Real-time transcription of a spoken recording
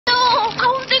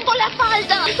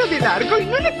espalda. Eso de largo y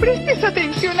no le prestes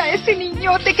atención a ese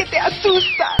niñote que te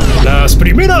asusta. Las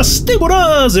primeras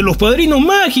temporadas de Los Padrinos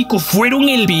Mágicos fueron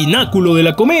el pináculo de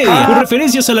la comedia, con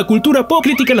referencias a la cultura pop,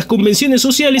 crítica a las convenciones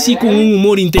sociales y con un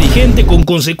humor inteligente con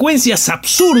consecuencias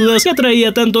absurdas que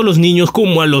atraía tanto a los niños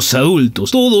como a los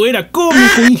adultos. Todo era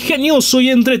cómico, ingenioso y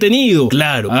entretenido.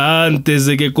 Claro, antes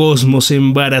de que Cosmo se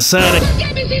embarazara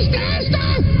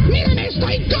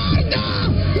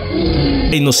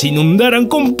y nos inundaran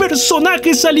con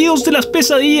personajes salidos de las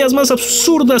pesadillas más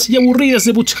absurdas y aburridas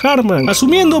de Butch Hartman.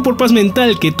 Asumiendo por paz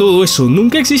mental que todo eso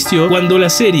nunca existió, cuando la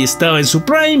serie estaba en su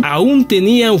prime, aún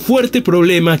tenía un fuerte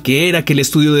problema, que era que el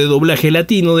estudio de doblaje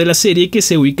latino de la serie, que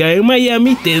se ubicaba en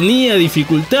Miami, tenía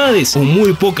dificultades o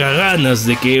muy pocas ganas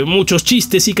de que muchos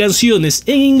chistes y canciones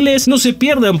en inglés no se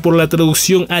pierdan por la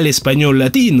traducción al español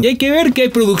latino. Y hay que ver que hay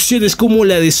producciones como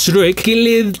la de Shrek, que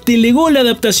le delegó la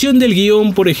adaptación del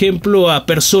guión, por ejemplo, a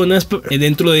personas,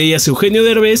 dentro de ellas Eugenio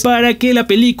Derbez, para que la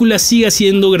película siga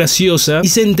siendo graciosa y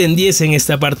se entendiese en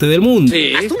esta parte del mundo.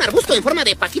 Sí. Hasta un arbusto en forma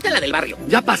de Paquita, la del barrio.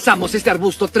 Ya pasamos este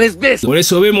arbusto 3 veces. Por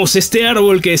eso vemos este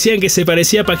árbol que decían que se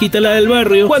parecía a Paquita, la del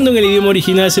barrio, cuando en el idioma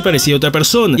original se parecía a otra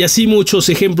persona. Y así muchos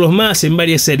ejemplos más en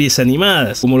varias series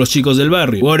animadas, como Los Chicos del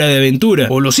Barrio, Hora de Aventura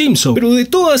o Los Simpson. Pero de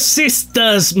todas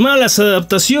estas malas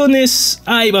adaptaciones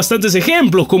hay bastantes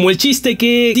ejemplos, como el chiste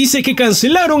que dice que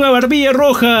cancelaron a Barbilla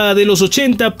Roja de los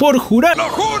 80 por jurar. ¡Lo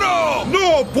juro!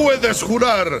 ¡No puedes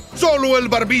jurar! Solo el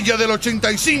Barbilla del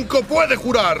 85 puede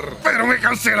jurar. ¡Pero me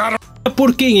cancelaron!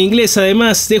 Porque en inglés,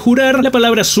 además de jurar, la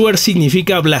palabra swear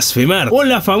significa blasfemar. O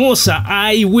la famosa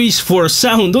I wish for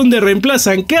sound, donde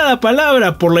reemplazan cada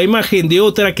palabra por la imagen de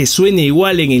otra que suene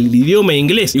igual en el idioma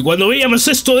inglés. Y cuando veíamos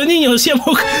esto de niños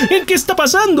decíamos, ¿en qué está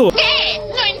pasando? ¿Qué?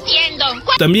 No entiendo.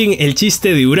 También el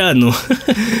chiste de Urano,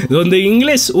 donde en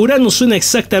inglés Urano suena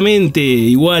exactamente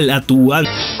igual a tu...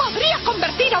 Podría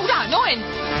convertir a Urano en...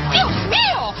 ¡Dios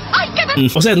mío! ¡Hay que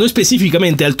ver! O sea, no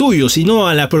específicamente al tuyo, sino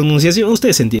a la pronunciación.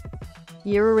 Ustedes entienden.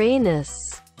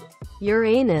 Uranus.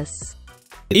 Uranus.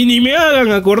 Y ni me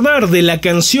hagan acordar de la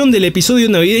canción del episodio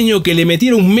navideño que le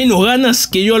metieron menos ganas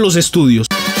que yo a los estudios.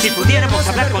 Si pudiéramos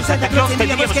hablar con Santa Claus,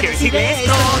 tendríamos que decirle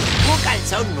esto. ¿Un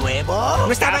calzón nuevo?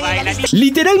 No estaban en la lista.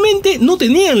 Literalmente no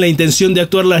tenían la intención de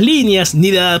actuar las líneas, ni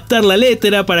de adaptar la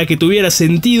letra para que tuviera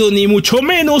sentido, ni mucho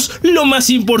menos lo más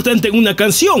importante en una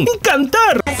canción: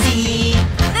 cantar. Sí.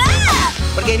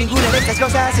 Porque ninguna de estas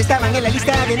cosas estaban en la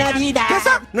lista de Navidad.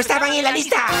 No estaban en la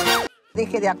lista.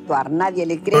 Deje de actuar, nadie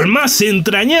le cree. El más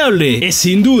entrañable es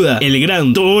sin duda el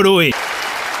gran Toro-E.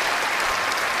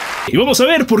 Y vamos a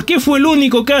ver por qué fue el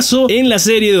único caso en la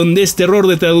serie donde este error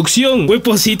de traducción fue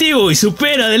positivo y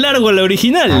supera de largo a la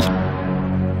original.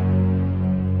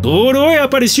 Toro-E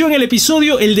apareció en el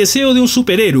episodio El deseo de un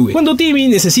superhéroe, cuando Timmy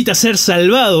necesita ser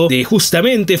salvado de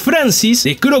justamente Francis,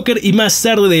 de Crocker y más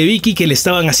tarde de Vicky, que le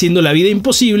estaban haciendo la vida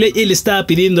imposible. Él estaba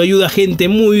pidiendo ayuda a gente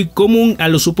muy común, a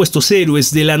los supuestos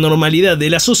héroes de la normalidad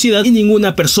de la sociedad, y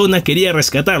ninguna persona quería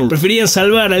rescatarlo. Preferían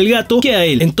salvar al gato que a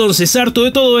él. Entonces, harto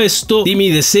de todo esto,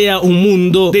 Timmy desea un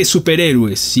mundo de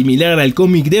superhéroes, similar al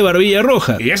cómic de Barbilla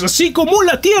Roja. Y es así como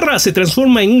la Tierra se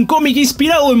transforma en un cómic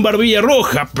inspirado en Barbilla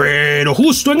Roja, pero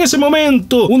justo en ese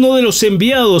momento, uno de los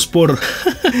enviados por...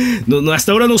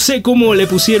 hasta ahora no sé cómo le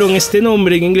pusieron este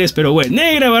nombre en inglés, pero bueno,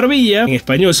 Negra Barbilla, en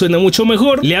español suena mucho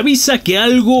mejor, le avisa que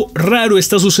algo raro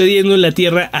está sucediendo en la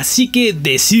Tierra, así que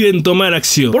deciden tomar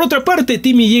acción. Por otra parte,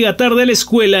 Timmy llega tarde a la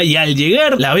escuela y al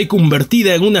llegar la ve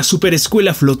convertida en una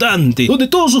superescuela flotante, donde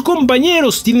todos sus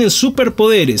compañeros tienen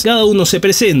superpoderes, cada uno se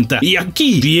presenta. Y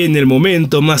aquí viene el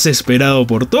momento más esperado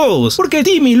por todos, porque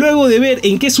Timmy, luego de ver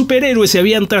en qué superhéroes se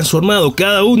habían transformado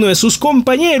cada uno de sus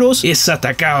compañeros, es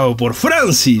atacado por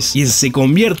Francis, quien se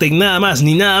convierte en nada más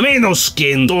ni nada menos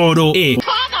que en Toro-E.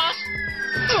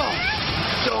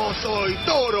 Yo soy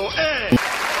Toro-E.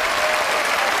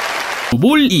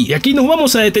 Y aquí nos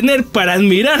vamos a detener para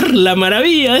admirar la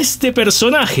maravilla de este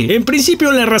personaje. En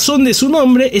principio, la razón de su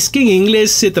nombre es que en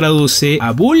inglés se traduce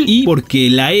a Bull-Y porque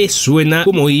la E suena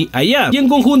como I allá, y en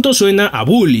conjunto suena a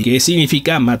bully, que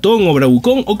significa matón o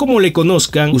bravucón, o como le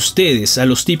conozcan ustedes a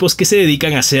los tipos que se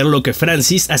dedican a hacer lo que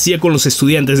Francis hacía con los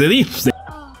estudiantes de Disney.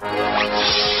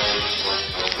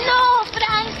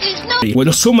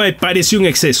 Bueno, eso me pareció un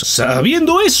exceso.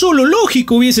 Sabiendo eso, lo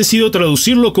lógico hubiese sido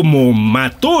traducirlo como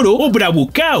matoro o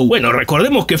bravucao. Bueno,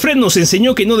 recordemos que Fred nos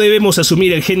enseñó que no debemos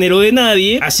asumir el género de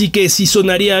nadie, así que sí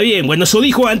sonaría bien. Bueno, eso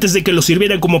dijo antes de que lo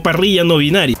sirvieran como parrilla no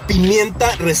binaria.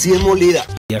 Pimienta recién molida.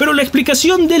 Pero la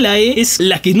explicación de la E es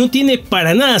la que no tiene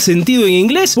para nada sentido en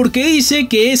inglés, porque dice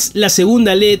que es la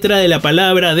segunda letra de la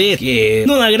palabra death, que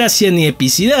no da gracia ni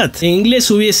epicidad. En inglés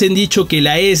hubiesen dicho que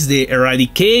la E es de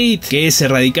eradicate, que es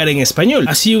erradicar en español.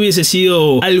 Así hubiese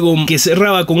sido algo que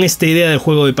cerraba con esta idea del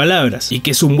juego de palabras, y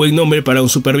que es un buen nombre para un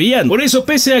supervillano. Por eso,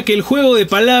 pese a que el juego de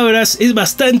palabras es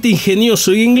bastante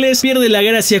ingenioso en inglés, pierde la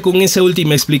gracia con esa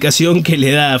última explicación que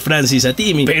le da a Francis a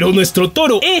Timmy. Pero nuestro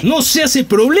Toro-E no se hace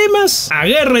problemas,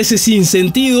 agarra ese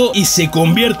sinsentido y se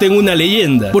convierte en una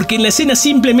leyenda, porque en la escena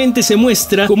simplemente se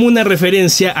muestra como una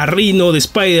referencia a Rhino de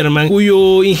Spider-Man,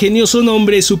 cuyo ingenioso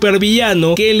nombre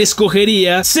supervillano que él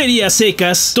escogería sería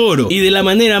secas Toro, y de la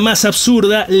manera más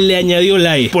absurda le añadió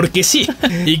la E, porque sí.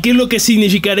 ¿Y qué es lo que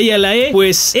significaría la E?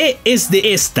 Pues E es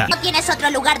de esta. ¿No tienes otro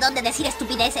lugar donde decir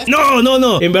estupideces?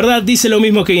 No, en verdad dice lo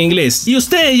mismo que en inglés, y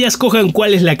ustedes ya escojan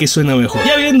cuál es la que suena mejor.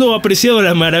 Ya habiendo apreciado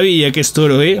la maravilla que es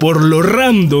Toro-E, por lo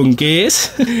random que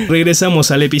es,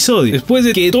 regresamos al episodio. Después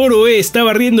de que Toro-E está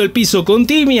barriendo el piso con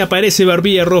Timmy, aparece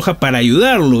Barbilla Roja para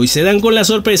ayudarlo, y se dan con la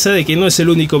sorpresa de que no es el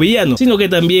único villano, sino que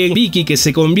también Vicky, que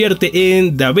se convierte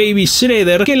en The Baby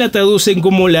Shredder, que la traducen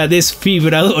como la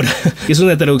desfibradora, que es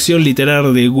una traducción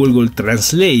literal de Google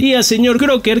Translate, y al señor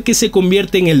Crocker, que se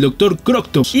convierte en el Dr.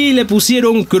 Croctos, y le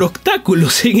pusieron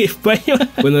croctáculos en español.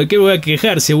 Bueno, ¿de qué voy a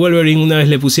quejar si a Wolverine una vez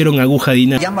le pusieron aguja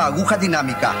dinámica? Llama aguja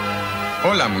dinámica.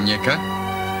 Hola, muñeca.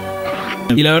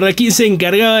 Y la verdad, ¿quién se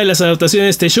encargaba de las adaptaciones de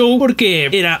este show? Porque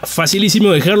era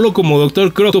facilísimo dejarlo como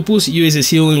Dr. Croctopus y hubiese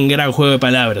sido un gran juego de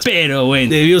palabras. Pero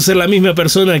bueno, debió ser la misma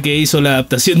persona que hizo la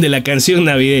adaptación de la canción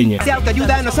navideña. Se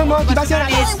autoayuda, no son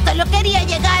motivacionales. Solo quería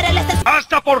llegar a la estación.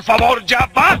 ¡Basta, por favor,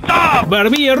 ya basta!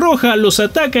 Barbilla Roja los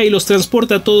ataca y los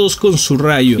transporta a todos con su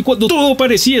rayo. Y cuando todo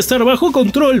parecía estar bajo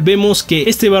control, vemos que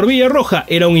este Barbilla Roja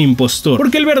era un impostor,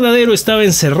 porque el verdadero estaba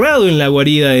encerrado en la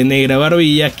guarida de Negra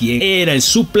Barbilla, quien era el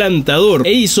suplantador,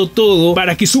 e hizo todo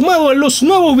para que, sumado a los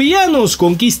nuevos villanos,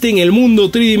 conquisten el mundo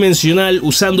tridimensional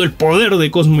usando el poder de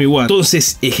Cosmo y Wanda.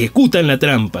 Entonces ejecutan la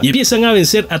trampa y empiezan a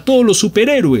vencer a todos los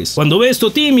superhéroes. Cuando ve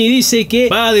esto, Timmy dice que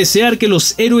va a desear que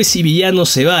los héroes y villanos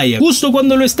se vayan. Justo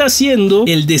cuando lo está haciendo,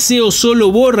 el deseo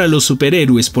solo borra a los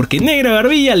superhéroes, porque Negra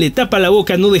Barbilla le tapa la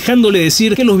boca, no dejándole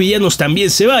decir que los villanos también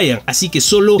se vayan. Así que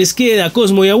solo les queda a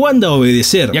Cosmo y a Wanda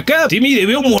obedecer. Y acá Timmy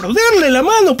debió morderle la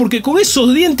mano, porque con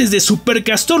esos dientes de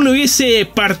supercastor le hubiese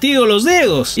partido los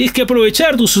dedos. Y es que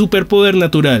aprovechar tu superpoder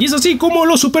natural. Y es así como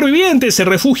los supervivientes se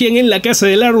refugian en la casa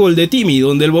del árbol de Timmy,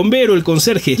 donde el bombero, el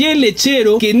conserje y el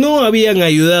lechero, que no habían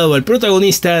ayudado al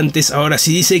protagonista antes, ahora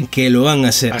sí dicen que lo van a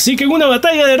hacer. Así que en una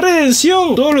batalla de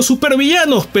redención, todos los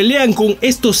supervillanos pelean con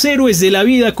estos héroes de la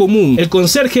vida común. El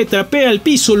conserje trapea el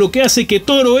piso, lo que hace que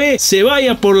Toro-E se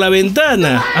vaya por la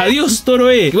ventana. Adiós,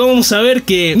 Toro-E. Y vamos a ver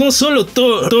que no solo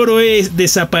Toro-E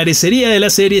desaparecería de la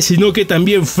serie, sino que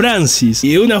también Francis. Y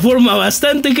de una forma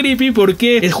bastante creepy,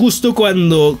 porque es justo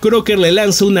cuando Crocker le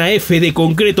lanza una F de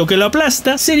concreto que lo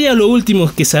aplasta. Sería lo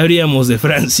último que sabríamos de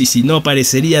Francis y no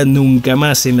aparecería nunca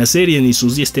más en la serie ni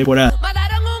sus 10 temporadas.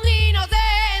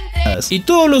 Y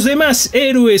todos los demás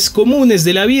héroes comunes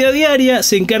de la vida diaria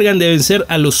se encargan de vencer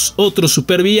a los otros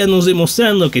supervillanos,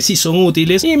 demostrando que sí son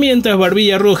útiles. Y mientras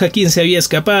Barbilla Roja, quien se había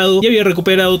escapado y había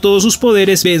recuperado todos sus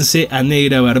poderes, vence a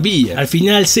Negra Barbilla, al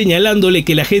final señalándole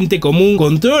que la gente común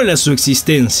controla su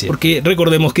existencia, porque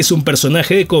recordemos que es un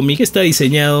personaje de cómic que está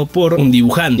diseñado por un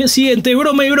dibujante. Y así, entre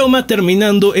broma y broma,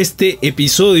 terminando este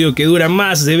episodio que dura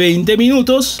más de 20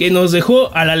 minutos, que nos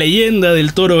dejó a la leyenda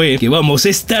del Toro-E, que vamos,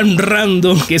 es tan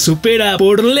random que supera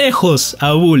por lejos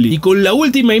a Bully. Y con la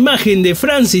última imagen de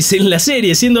Francis en la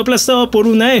serie siendo aplastado por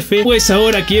una F, pues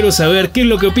ahora quiero saber qué es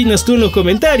lo que opinas tú en los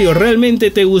comentarios.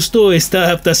 ¿Realmente te gustó esta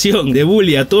adaptación de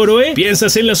Bully a Toro-E?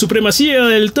 ¿Piensas en la supremacía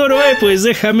del Toro-E? Pues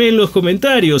déjame en los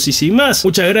comentarios. Y sin más,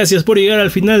 muchas gracias por llegar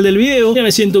al final del video. Ya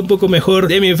me siento un poco mejor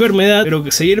de mi enfermedad, pero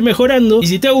seguir mejorando. Y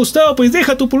si te ha gustado, pues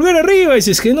deja tu pulgar arriba. Y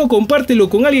si es que no, compártelo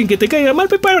con alguien que te caiga mal,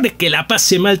 para que la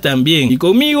pase mal también. Y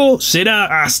conmigo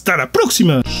será hasta la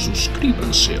próxima.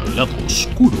 Suscríbanse al lado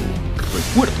oscuro.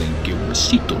 Recuerden que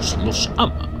Besitos los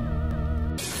ama.